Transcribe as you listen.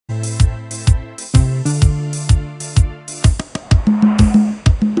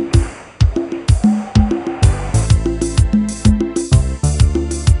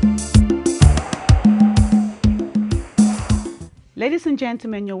Ladies and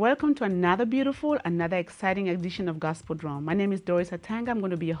gentlemen, you're welcome to another beautiful, another exciting edition of Gospel Drum. My name is Doris Atanga. I'm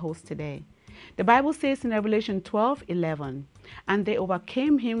going to be your host today. The Bible says in Revelation 12:11, and they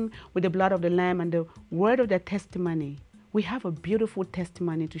overcame him with the blood of the Lamb and the word of their testimony. We have a beautiful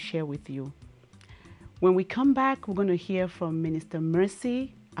testimony to share with you. When we come back, we're going to hear from Minister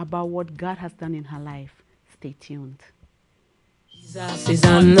Mercy about what God has done in her life. Stay tuned. Jesus is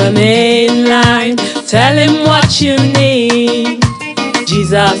on the main line. Tell him what you need.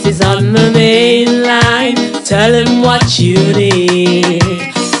 Jesus is on the main line. Tell him what you need.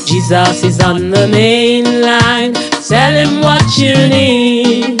 Jesus is on the main line. Tell him what you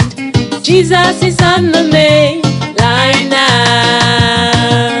need. Jesus is on the main line now.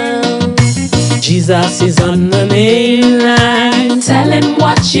 Jesus is on the main line. Tell him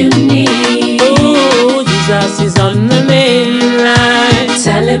what you need. Oh, Jesus is on the main line.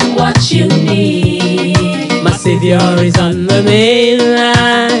 Tell him what you need. My Savior is on the main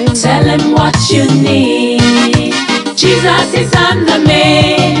line. Tell him what you need. Jesus is on the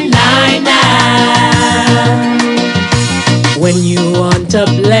main line now. When you want a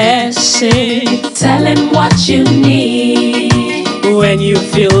blessing, tell him what you need. When you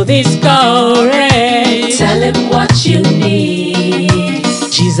feel discouraged, tell him what you need.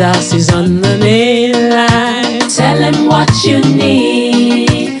 Jesus is on the main line. Tell him what you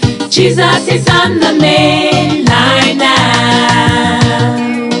need. Jesus is on the main line now.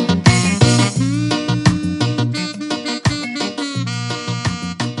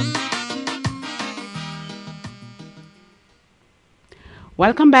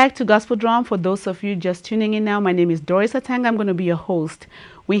 Welcome back to Gospel Drum. For those of you just tuning in now, my name is Doris Atanga. I'm going to be your host.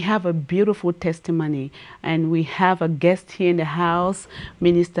 We have a beautiful testimony, and we have a guest here in the house,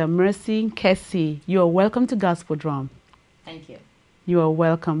 Minister Mercy Nkesi. You are welcome to Gospel Drum. Thank you. You are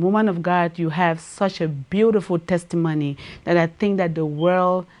welcome. Woman of God, you have such a beautiful testimony that I think that the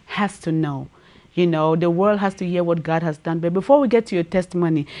world has to know. You know, the world has to hear what God has done. But before we get to your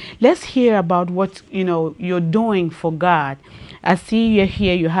testimony, let's hear about what, you're doing for God. I see you're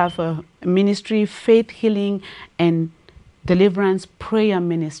here. You have a ministry, faith, healing, and deliverance prayer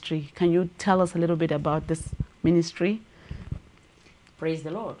ministry. Can you tell us a little bit about this ministry? Praise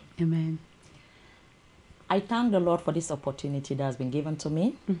the Lord. Amen. I thank the Lord for this opportunity that has been given to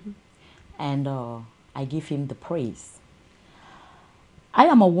me. Mm-hmm. And I give him the praise. I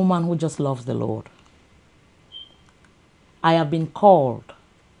am a woman who just loves the Lord. I have been called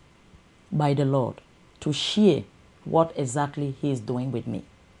by the Lord to share what exactly he is doing with me.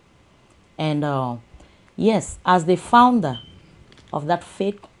 And yes, as the founder of that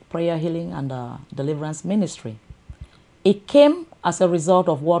faith, prayer, healing, and deliverance ministry, it came as a result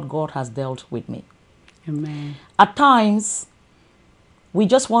of what God has dealt with me. Amen. At times, we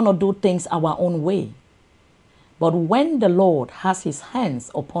just want to do things our own way. But when the Lord has his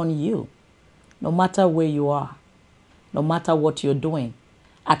hands upon you, no matter where you are, no matter what you're doing,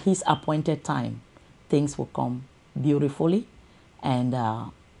 at his appointed time, things will come beautifully, and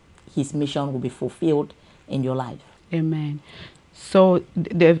his mission will be fulfilled in your life. Amen. So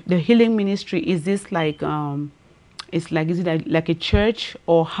the healing ministry, is this like is it like a church,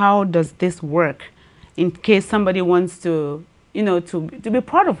 or how does this work in case somebody wants to to be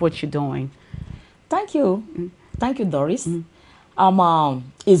part of what you're doing? Thank you. Mm. Thank you, Doris. Mm.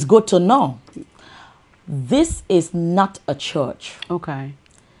 It's good to know. This is not a church. Okay.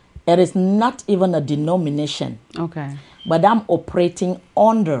 It is not even a denomination. Okay. But I'm operating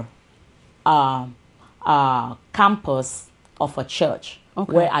under a campus of a church.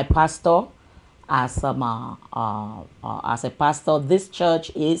 Okay. Where I pastor as a pastor. This church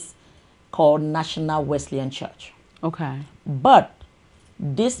is called National Wesleyan Church. Okay. But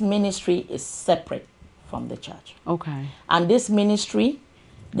this ministry is separate from the church. Okay. And this ministry,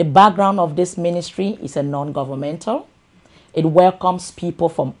 the background of this ministry is a non-governmental. It welcomes people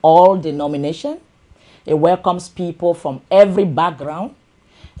from all denominations. It welcomes people from every background.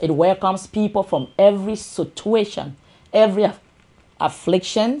 It welcomes people from every situation, every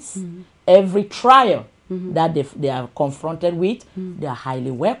afflictions, mm-hmm. every trial mm-hmm. that they are confronted with. Mm-hmm. They are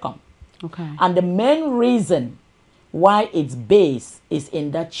highly welcome. Okay. And the main reason why its base is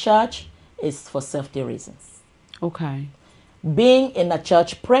in that church is for safety reasons. Okay. Being in a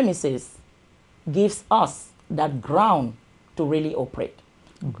church premises gives us that ground to really operate.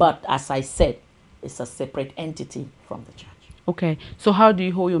 Okay. But as I said, it's a separate entity from the church. Okay. So how do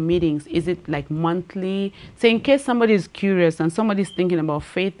you hold your meetings? Is it like monthly? So in case somebody is curious and somebody's thinking about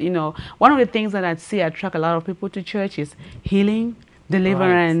faith, one of the things that I see attract a lot of people to church is healing,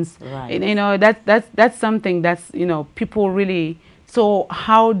 deliverance. Right. That's something that's, people really. So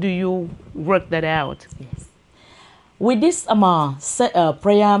how do you work that out? Yes. With this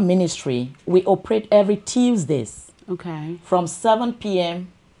prayer ministry, we operate every Tuesdays Okay. from 7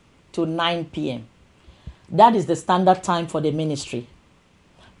 p.m. to 9 p.m. That is the standard time for the ministry.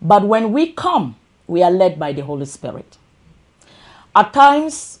 But when we come, we are led by the Holy Spirit. At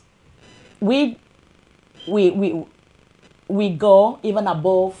times, we go even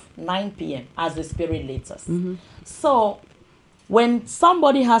above 9 p.m. as the Spirit leads us. So when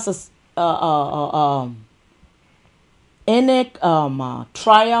somebody has any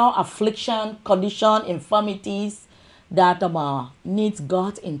trial, affliction, condition, infirmities that needs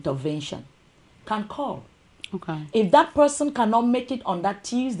God's intervention, can call. Okay. If that person cannot make it on that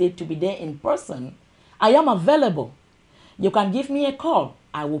Tuesday to be there in person, I am available. You can give me a call.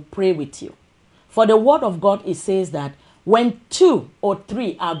 I will pray with you. For the word of God, it says that when 2 or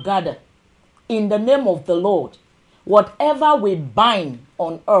 3 are gathered in the name of the Lord, whatever we bind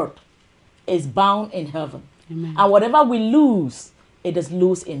on earth is bound in heaven. Amen. And whatever we lose, it is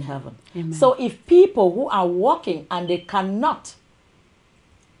loose in heaven. Amen. So if people who are working and they cannot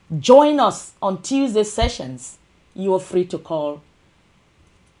join us on Tuesday sessions, you are free to call.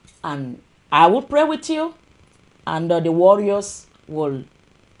 And I will pray with you. And the warriors will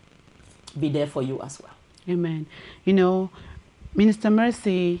be there for you as well. Amen. You know, Minister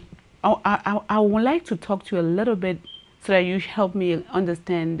Mercy, I would like to talk to you a little bit so that you help me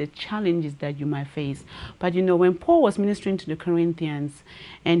understand the challenges that you might face. But you know, when Paul was ministering to the Corinthians,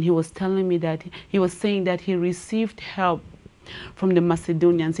 and he was telling me that he was saying that he received help from the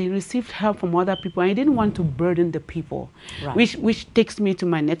Macedonians, he received help from other people, and he didn't want to burden the people. Right. Which takes me to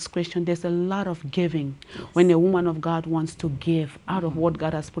my next question. There's a lot of giving when a woman of God wants to give out of what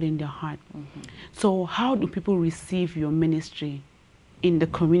God has put in their heart. So how do people receive your ministry in the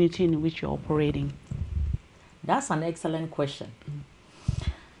community in which you're operating? That's an excellent question.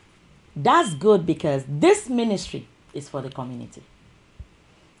 That's good because this ministry is for the community.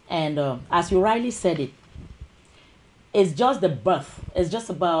 And as you rightly said it, it's just the birth. It's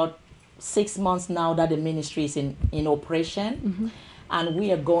just about 6 months now that the ministry is in operation. And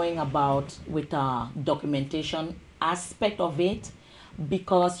we are going about with a documentation aspect of it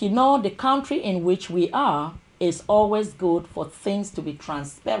because, you know, the country in which we are is always good for things to be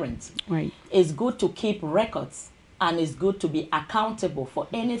transparent. Right. It's good to keep records, and it's good to be accountable for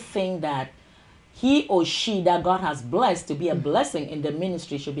anything that he or she that God has blessed to be a blessing in the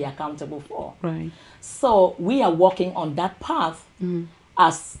ministry should be accountable for. Right. So we are working on that path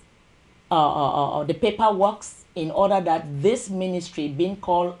as the paper works in order that this ministry, being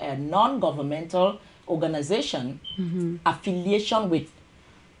called a non-governmental organization, affiliation with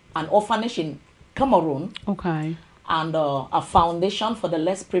an orphanage in Cameroon, Okay. and a foundation for the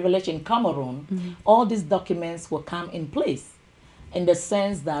less privileged in Cameroon, all these documents will come in place in the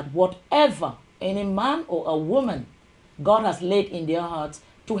sense that whatever any man or a woman God has laid in their hearts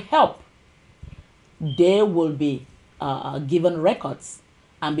to help, they will be given records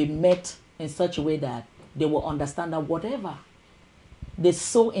and be met in such a way that they will understand that whatever they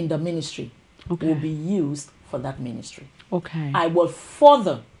sow in the ministry will be used for that ministry. Okay. I will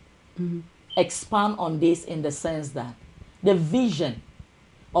further expand on this in the sense that the vision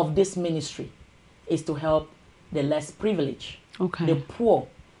of this ministry is to help the less privileged, the poor,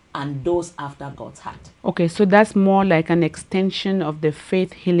 and those after God's heart. Okay, so that's more like an extension of the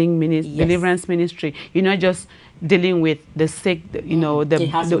faith healing deliverance ministry. You're not just dealing with the sick, you know,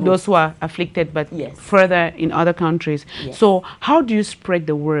 those who are afflicted, but further in other countries. So how do you spread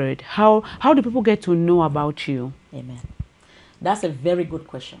the word? How do people get to know about you? Amen. That's a very good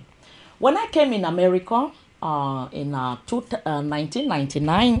question. When I came in America in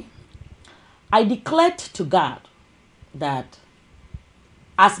 1999, I declared to God that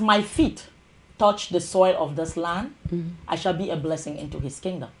as my feet touch the soil of this land, I shall be a blessing into his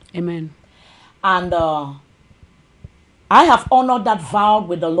kingdom. Amen. And I have honored that vow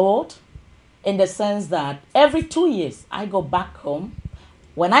with the Lord in the sense that every 2 years I go back home.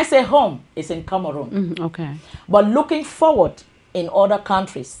 When I say home, it's in Cameroon. Okay. But looking forward in other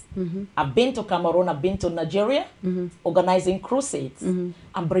countries. I've been to Cameroon, I've been to Nigeria, organizing crusades and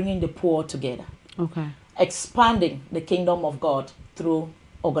bringing the poor together. Okay. Expanding the kingdom of God through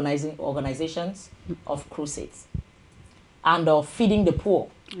organizations of crusades. And feeding the poor.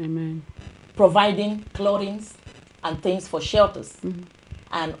 Amen. Providing clothing and things for shelters.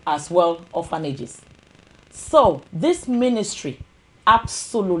 And as well orphanages. So this ministry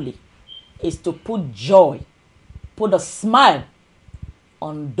absolutely is to put joy, put a smile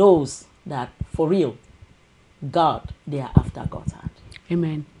on those that, for real, God, they are after God's heart.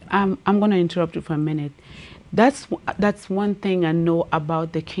 Amen. I'm going to interrupt you for a minute. That's one thing I know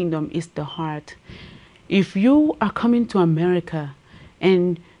about the kingdom is the heart. if you are coming to America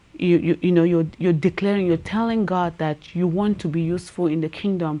and you're declaring, you're telling God that you want to be useful in the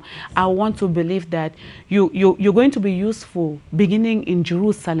kingdom, I want to believe that you're going to be useful beginning in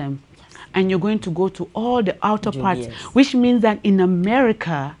Jerusalem, and you're going to go to all the outer parts, Yes. which means that in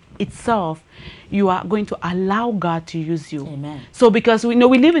America itself, you are going to allow God to use you. Amen. So because we know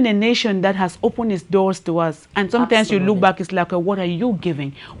we live in a nation that has opened its doors to us, and sometimes you look Absolutely. back, it's like, what are you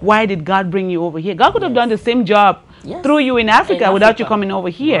giving? Why did God bring you over here? God could have Yes. done the same job Yes. through you in Africa without you Africa. coming over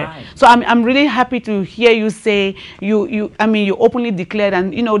here. Right. So I'm really happy to hear you say you openly declared,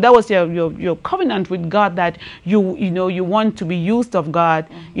 and that was your covenant with God, that you want to be used of God,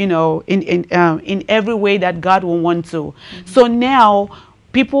 in every way that God will want to. So now,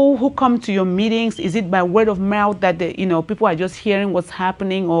 people who come to your meetings, is it by word of mouth that people are just hearing what's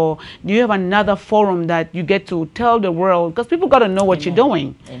happening, or do you have another forum that you get to tell the world? Because people got to know what you're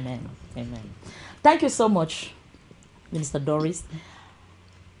doing. Amen. Amen. Thank you so much, Minister Doris.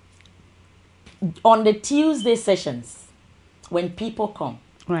 On the Tuesday sessions, when people come,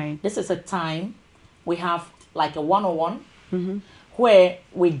 Right. this is a time we have like a one-on-one where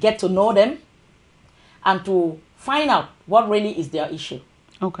we get to know them and to find out what really is their issue.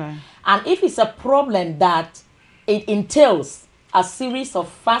 Okay. And if it's a problem that it entails a series of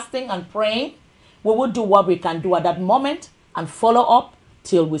fasting and praying, we will do what we can do at that moment and follow up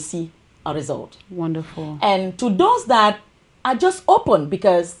till we see a result. Wonderful. And to those that are just open,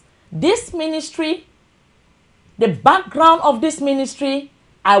 because this ministry, the background of this ministry,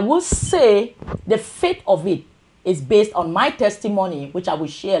 I will say the faith of it is based on my testimony, which I will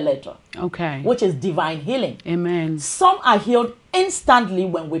share later, Okay. which is divine healing. Amen. Some are healed instantly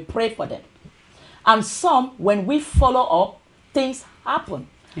when we pray for them. And some, when we follow up, things happen.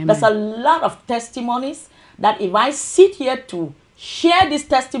 Amen. There's a lot of testimonies that if I sit here to share these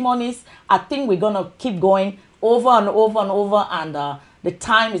testimonies, I think we're going to keep going over and over and over, and the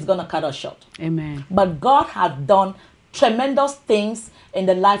time is going to cut us short. Amen. But God has done tremendous things in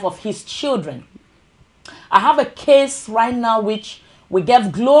the life of his children. I have a case right now which we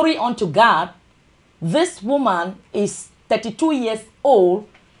give glory unto God. This woman is 32 years old.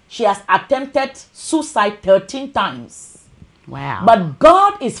 She has attempted suicide 13 times. Wow. But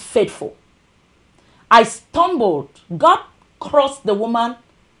God is faithful. I stumbled. God crossed the woman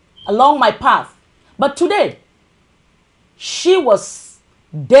along my path. But today, she was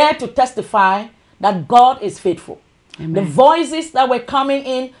there to testify that God is faithful. Amen. The voices that were coming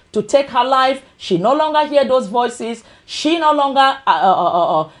in to take her life, she no longer hear those voices. She no longer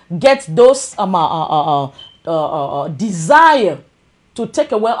gets those desire to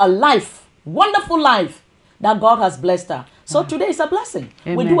take away a life, wonderful life that God has blessed her. So today is a blessing.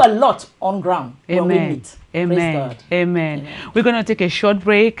 Amen. We do a lot on ground when we Amen. meet. Amen. Praise God. Amen. Amen. We're going to take a short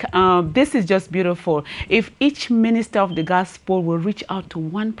break. This is just beautiful. If each minister of the gospel will reach out to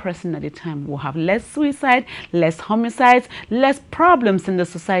one person at a time, we'll have less suicide, less homicides, less problems in the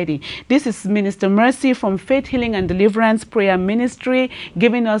society. This is Minister Mercy from Faith Healing and Deliverance Prayer Ministry,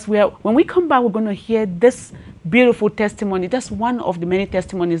 giving us when we come back, we're going to hear this beautiful testimony. That's one of the many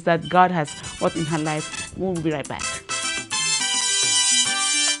testimonies that God has worked in her life. We'll be right back.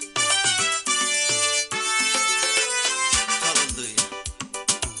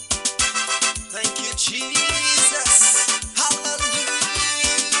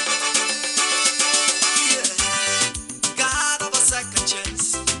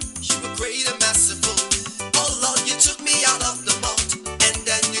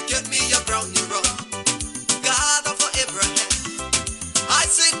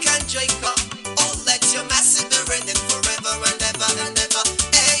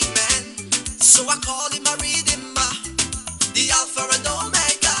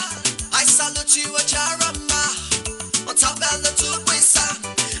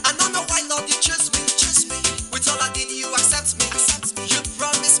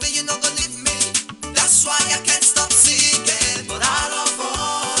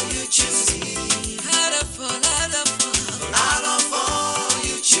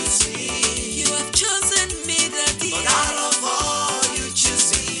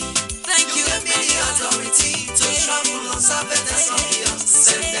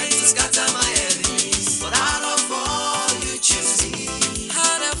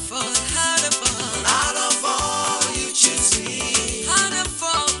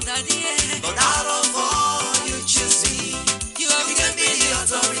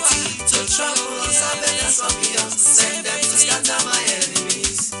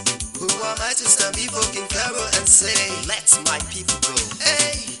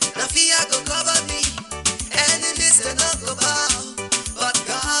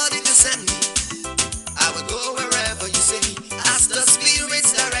 I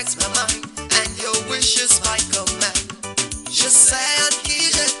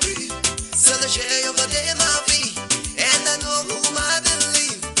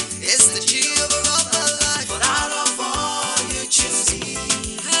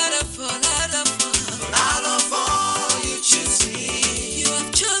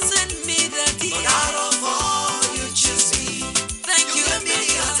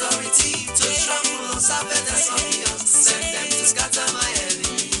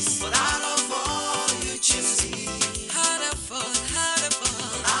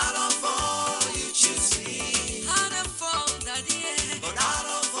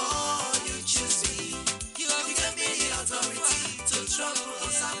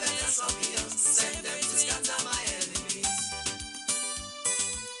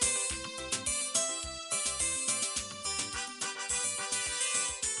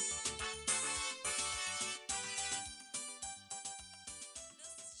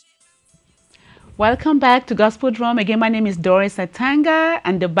Welcome back to Gospel Drum. Again, my name is Doris Atanga,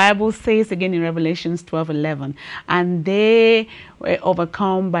 and the Bible says again in Revelations 12:11, and they were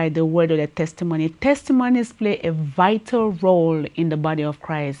overcome by the word of their testimony. Testimonies play a vital role in the body of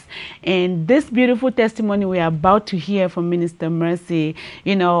Christ. And this beautiful testimony we are about to hear from Minister Mercy,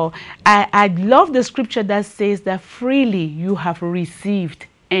 you know, I love the scripture that says that freely you have received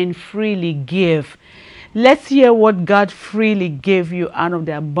and freely give. Let's hear what God freely gave you out of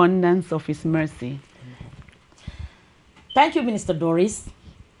the abundance of His mercy. Thank you, Minister Doris.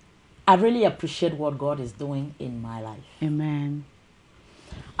 I really appreciate what God is doing in my life. Amen.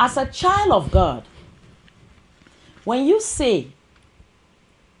 As a child of God, when you say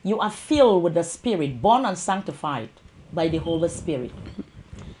you are filled with the Spirit, born and sanctified by the Holy Spirit,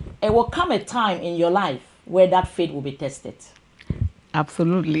 it will come a time in your life where that faith will be tested.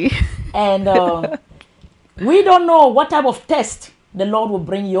 Absolutely. And we don't know what type of test the Lord will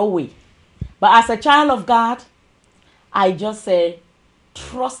bring your way. But as a child of God, I just say,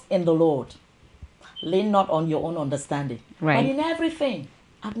 trust in the Lord. Lean not on your own understanding. Right. But in everything,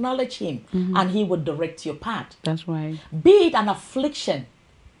 acknowledge Him, and He will direct your path. That's right. Be it an affliction,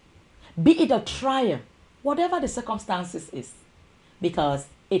 be it a trial, whatever the circumstances is, because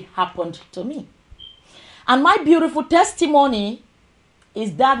it happened to me. And my beautiful testimony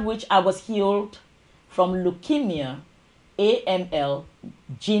is that which I was healed from leukemia, AML,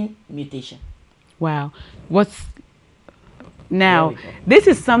 gene mutation. Wow. Now, this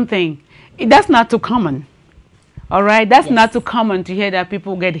is something, that's not too common. All right? That's not too common to hear that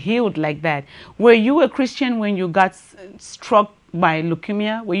people get healed like that. Were you a Christian when you got struck by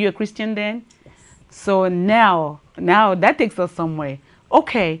leukemia? Were you a Christian then? Yes. So now that takes us somewhere.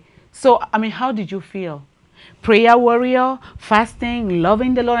 Okay. So, I mean, how did you feel? Prayer warrior, fasting,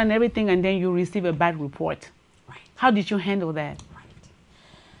 loving the Lord and everything, and then you receive a bad report. Right. How did you handle that? Right.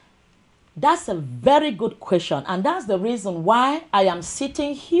 That's a very good question. And that's the reason why I am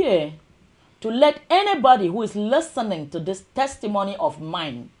sitting here to let anybody who is listening to this testimony of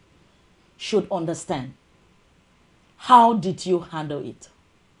mine should understand. How did you handle it?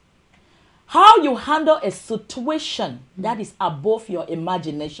 How you handle a situation that is above your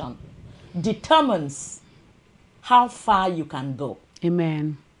imagination determines how far you can go.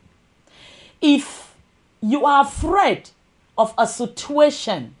 Amen. If you are afraid of a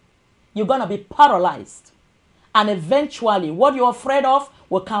situation, you're going to be paralyzed. And eventually, what you're afraid of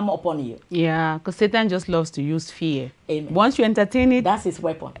will come upon you. Yeah, because Satan just loves to use fear. Amen. Once you entertain it, That's his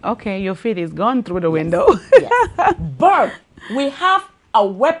weapon. okay, your faith is gone through the window. Yes. But we have a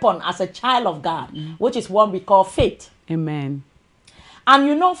weapon as a child of God, which is what we call faith. Amen. And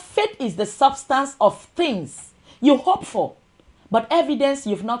you know, faith is the substance of things you hope for, but evidence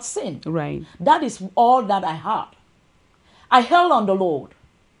you've not seen. Right. That is all that I had. I held on the Lord.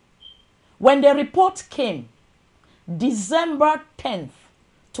 When the report came, December 10th,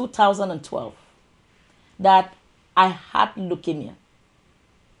 2012, that I had leukemia,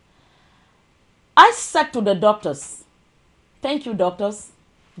 I said to the doctors, thank you, doctors.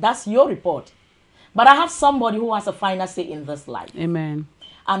 That's your report. But I have somebody who has a final say in this life. Amen.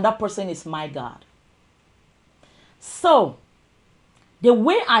 And that person is my God. So, the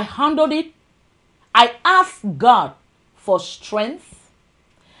way I handled it, I asked God for strength.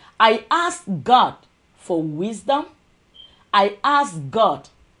 I asked God for wisdom. I asked God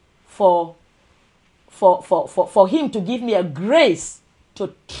for Him to give me a grace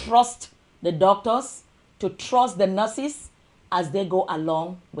to trust the doctors, to trust the nurses as they go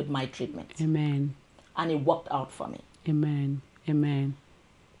along with my treatment. Amen. And it worked out for me. Amen. Amen.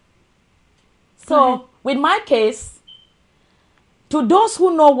 So, with my case, to those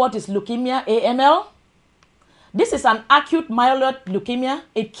who know what is leukemia, AML, this is an acute myeloid leukemia.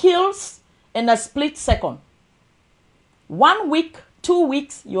 It kills in a split second. 1 week, 2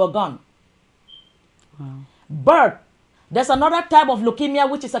 weeks, you are gone. Wow. But there's another type of leukemia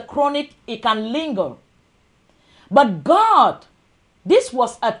which is a chronic, it can linger. But God, this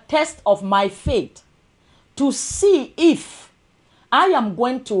was a test of my faith to see if I am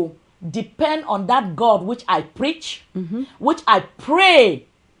going to depend on that God which I preach, which I pray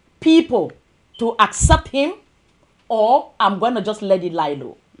people to accept Him, or I'm going to just let it lie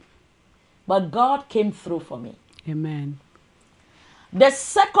low. But God came through for me. Amen. The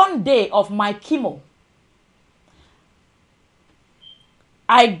second day of my chemo,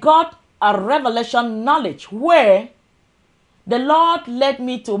 I got a revelation knowledge where the Lord led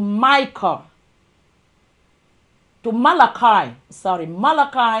me to Malachi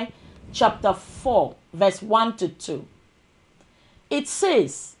chapter 4, verse 1 to 2. It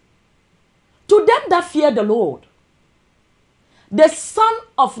says, to them that fear the Lord, the Son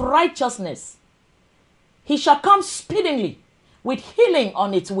of Righteousness he shall come speedily with healing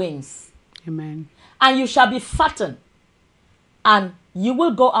on its wings. Amen. And you shall be fattened, and you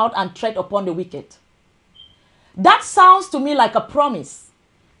will go out and tread upon the wicked. That sounds to me like a promise.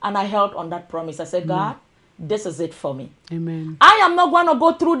 And I held on that promise. I said, God, this is it for me. Amen. I am not going to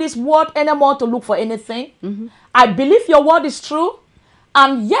go through this word anymore to look for anything. I believe your word is true.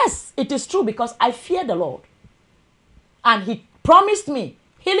 And yes, it is true because I fear the Lord. And he promised me,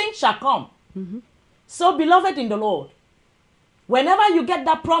 healing shall come. So, beloved in the Lord, whenever you get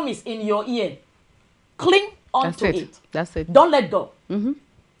that promise in your ear, cling onto it. That's it. Don't let go.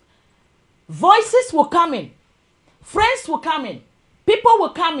 Voices will come in. Friends will come in. People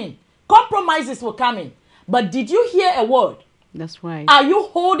will come in. Compromises will come in. But did you hear a word? That's right. Are you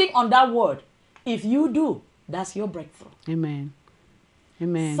holding on that word? If you do, that's your breakthrough. Amen.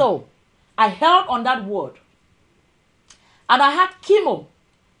 Amen. So, I held on that word. And I had chemo,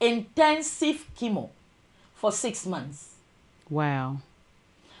 intensive chemo, for 6 months. Wow.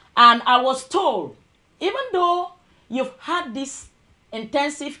 And I was told, even though you've had this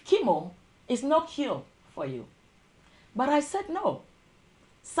intensive chemo, it's no cure for you. But I said, no.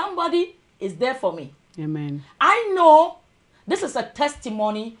 Somebody is there for me. Amen. I know this is a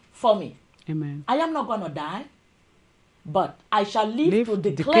testimony for me. Amen. I am not going to die, but I shall live to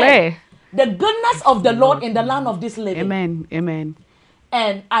declare the goodness of the Lord in the land of this living. Amen. Amen.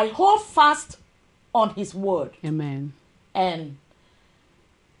 And I hold fast on his word. Amen. And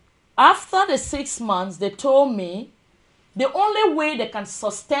after the 6 months, they told me the only way they can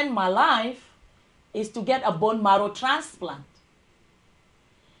sustain my life is to get a bone marrow transplant.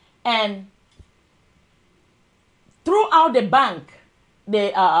 And throughout the bank,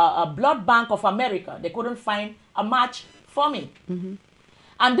 the blood bank of America, they couldn't find a match for me.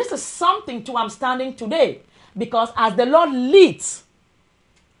 And this is something to I'm standing today, because as the Lord leads,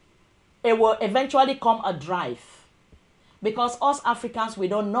 it will eventually come a drive. Because us Africans, we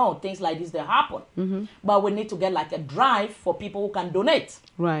don't know things like this, they happen. But we need to get like a drive for people who can donate.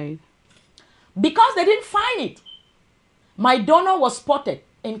 Right. Because they didn't find it. My donor was spotted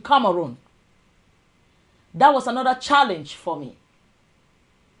in Cameroon. That was another challenge for me.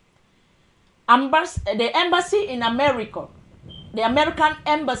 The embassy in America, the American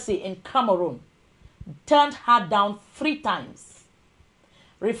embassy in Cameroon, turned her down 3 times,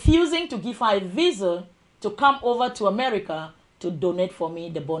 refusing to give her a visa to come over to America to donate for me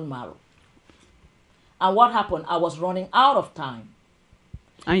the bone marrow. And what happened? I was running out of time.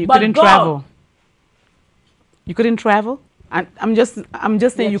 And you couldn't travel. You couldn't travel? I'm just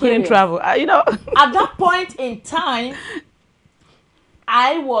saying you couldn't travel. You know. At that point in time,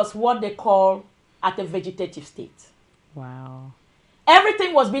 I was what they call at a vegetative state. Wow.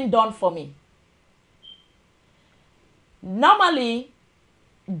 Everything was being done for me. Normally,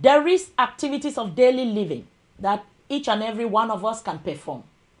 there is activities of daily living that each and every one of us can perform.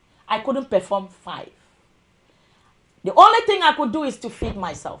 I couldn't perform 5. The only thing I could do is to feed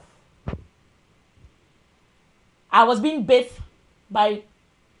myself. I was being bathed by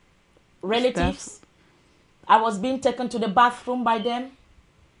relatives. I was being taken to the bathroom by them.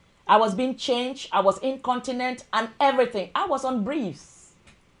 I was being changed. I was incontinent and everything. I was on briefs.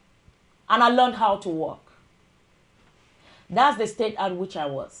 And I learned how to walk. That's the state at which I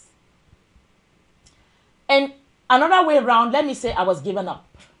was. And another way around, let me say I was given up.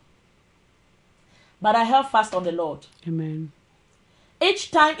 But I held fast on the Lord. Amen.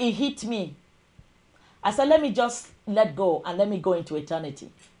 Each time it hit me, I said, let me just let go and let me go into eternity.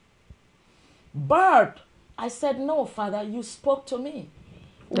 But I said, no, Father, you spoke to me.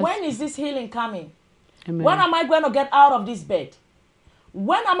 When is this healing coming? Amen. When am I going to get out of this bed?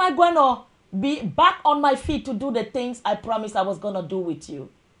 When am I going to be back on my feet to do the things I promised I was going to do with you?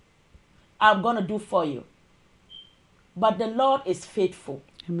 I'm going to do for you. But the Lord is faithful.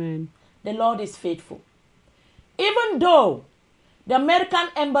 Amen. The Lord is faithful. Even though the American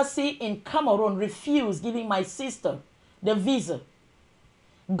embassy in Cameroon refused giving my sister the visa,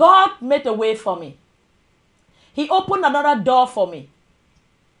 God made a way for me. He opened another door for me.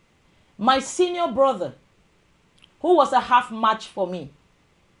 My senior brother, who was a half match for me,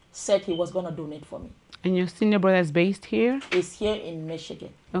 said he was going to donate for me. And your senior brother is based here? He's here in Michigan.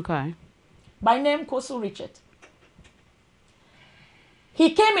 Okay. By name, Kosu Richard. He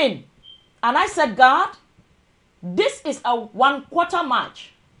came in, and I said, God, this is a 1/4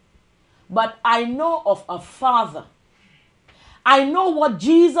 match, but I know of a Father. I know what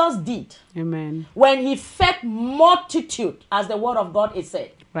Jesus did. Amen. When he fed multitude, as the word of God is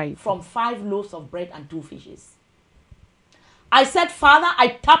said, Right. from 5 loaves of bread and 2 fishes. I said, Father,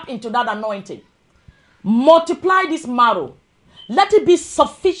 I tap into that anointing. Multiply this marrow. Let it be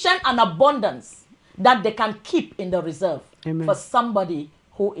sufficient and abundance. that they can keep in the reserve Amen. for somebody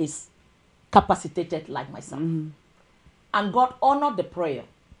who is capacitated like myself. And God honored the prayer.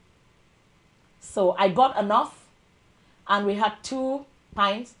 So I got enough, and we had 2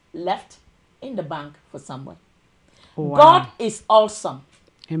 pints left in the bank for somebody. Wow. God is awesome.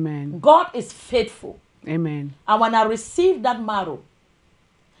 Amen. God is faithful. Amen. And when I received that marrow,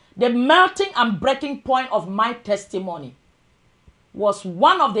 the melting and breaking point of my testimony was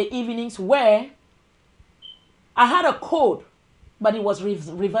one of the evenings where I had a code, but it was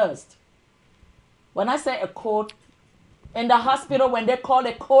reversed. When I say a code, in the hospital, when they call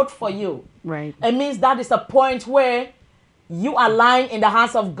a code for you, Right. it means that is a point where you are lying in the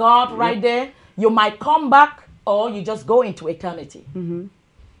hands of God right there. You might come back, or you just go into eternity.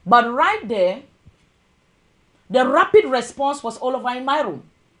 But right there, the rapid response was all over in my room.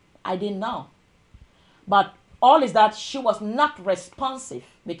 I didn't know. But all is that she was not responsive,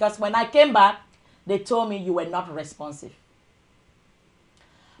 because when I came back, they told me you were not responsive.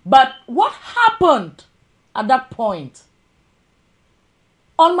 But what happened at that point?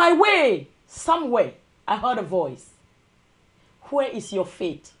 On my way somewhere, I heard a voice. Where is your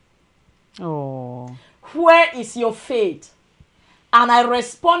faith? Oh. Where is your faith? And I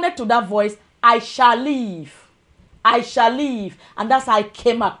responded to that voice, I shall live. I shall live. And that's how I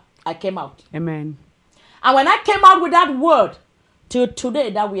came up. I came out. Amen. And when I came out with that word, till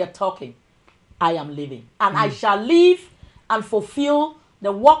today that we are talking, I am living. And I shall live and fulfill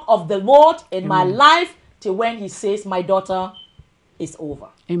the work of the Lord in my life till when he says, my daughter, is over.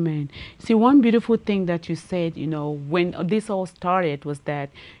 Amen. See, one beautiful thing that you said, you know, when this all started was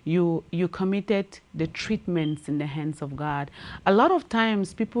that you committed the treatments in the hands of God. A lot of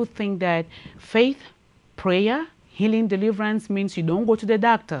times people think that faith, prayer, healing, deliverance means you don't go to the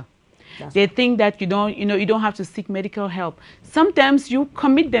doctor. They think that you don't have to seek medical help. Sometimes you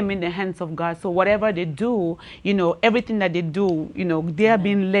commit them in the hands of God. So whatever they do, everything that they do, they are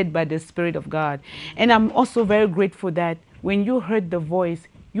being led by the Spirit of God. And I'm also very grateful that when you heard the voice,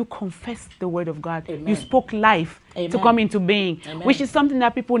 you confessed the word of God. Amen. You spoke life to come into being, which is something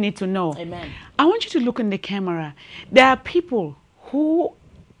that people need to know. Amen. I want you to look in the camera. There are people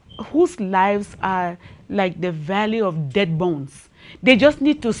whose lives are like the valley of dead bones. They just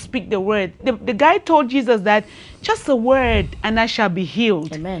need to speak the word. The guy told Jesus that just a word and I shall be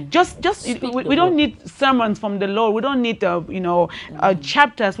healed. Amen. We don't need sermons from the Lord. We don't need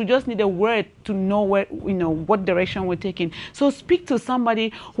chapters. We just need a word to know where what direction we're taking. So speak to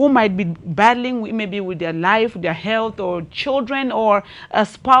somebody who might be battling maybe with their life, their health, or children, or a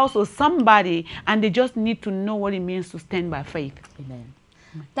spouse, or somebody, and they just need to know what it means to stand by faith. Amen.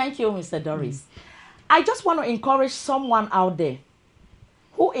 Thank you, Mr. Doris. I just want to encourage someone out there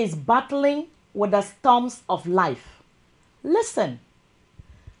who is battling with the storms of life. Listen,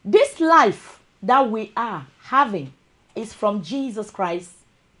 this life that we are having is from Jesus Christ,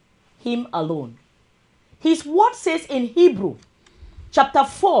 him alone. His word says in Hebrew, chapter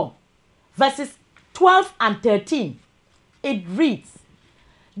 4, verses 12 and 13, it reads,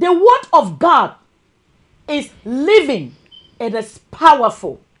 the word of God is living, it is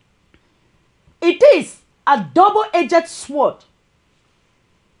powerful. It is a double-edged sword.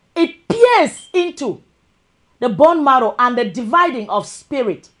 It pierces into the bone marrow and the dividing of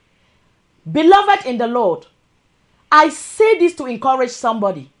spirit. Beloved in the Lord, I say this to encourage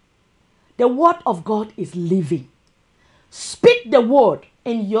somebody. The word of God is living. Speak the word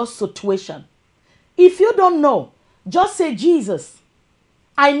in your situation. If you don't know, just say, Jesus,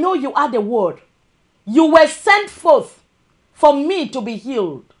 I know you are the word. You were sent forth for me to be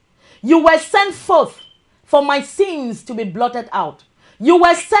healed. You were sent forth for my sins to be blotted out. You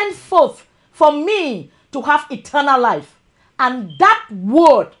were sent forth for me to have eternal life. And that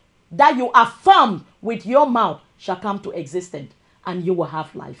word that you affirm with your mouth shall come to existence, and you will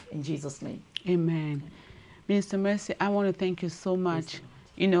have life in Jesus' name. Amen. Minister Mercy, I want to thank you so much.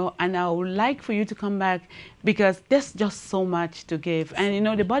 And I would like for you to come back, because there's just so much to give. And,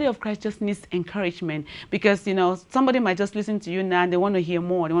 the body of Christ just needs encouragement, because, somebody might just listen to you now and they want to hear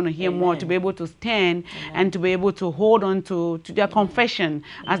more. They want to hear more to be able to stand and to be able to hold on to their confession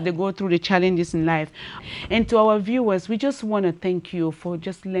as they go through the challenges in life. And to our viewers, we just want to thank you for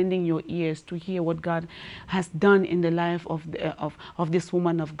just lending your ears to hear what God has done in the life of this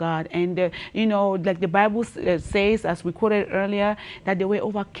woman of God. And, like the Bible says, as we quoted earlier, that they were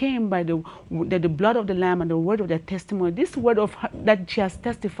overcame by the blood of the Lamb and the word of their testimony. This word of her, that she has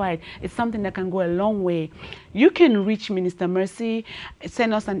testified, is something that can go a long way. You can reach Minister Mercy.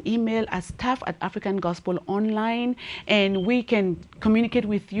 Send us an email at staff@African Gospel Online, and we can communicate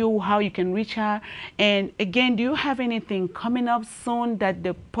with you how you can reach her. And again, do you have anything coming up soon that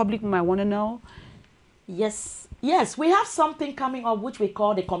the public might want to know? Yes, yes, we have something coming up which we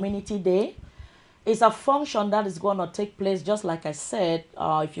call the Community Day. It's a function that is going to take place, just like I said.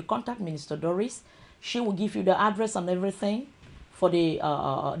 If you contact Minister Doris, she will give you the address and everything for the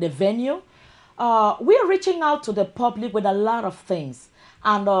venue. We are reaching out to the public with a lot of things.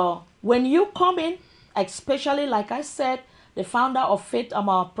 And when you come in, especially like I said, the founder of Faith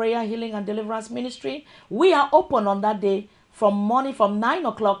Prayer, Healing and Deliverance Ministry, we are open on that day from morning from 9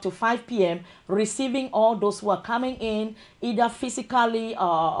 o'clock to 5 p.m. receiving all those who are coming in, either physically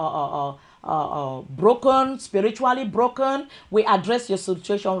broken, spiritually broken. We address your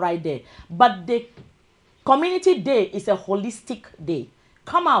situation right there. But the Community Day is a holistic day.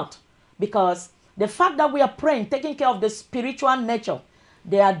 Come out, because the fact that we are praying, taking care of the spiritual nature,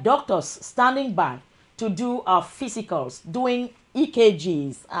 there are doctors standing by to do physicals, doing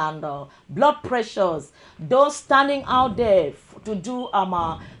EKGs and blood pressures, those standing out there to do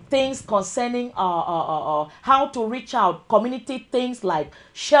things concerning how to reach out, community things like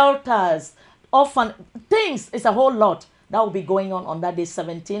shelters, orphan things. It's a whole lot that will be going on that day,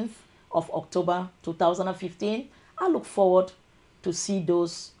 17th of October 2015. I look forward to see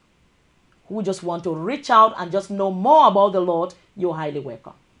those who just want to reach out and just know more about the Lord. You're highly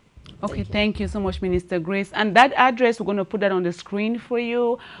welcome. Okay, thank you so much, Minister Grace. And that address, we're going to put that on the screen for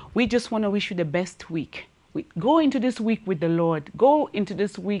you. We just want to wish you the best week. Go into this week with the Lord. Go into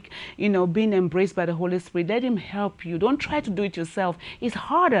this week, being embraced by the Holy Spirit. Let Him help you. Don't try to do it yourself. It's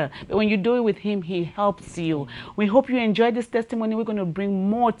harder. But when you do it with Him, He helps you. We hope you enjoyed this testimony. We're going to bring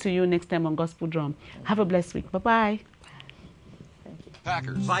more to you next time on Gospel Drum. Have a blessed week. Bye-bye.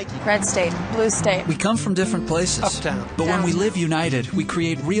 Packers, Vikings, Red State, Blue State. We come from different places. Uptown. But when we live united, we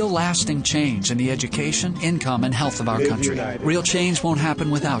create real lasting change in the education, income, and health of our country. United. Real change won't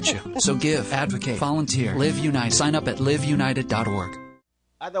happen without you. So give, advocate, volunteer, live united. Sign up at liveunited.org.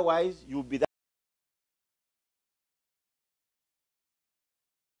 Otherwise, you'll be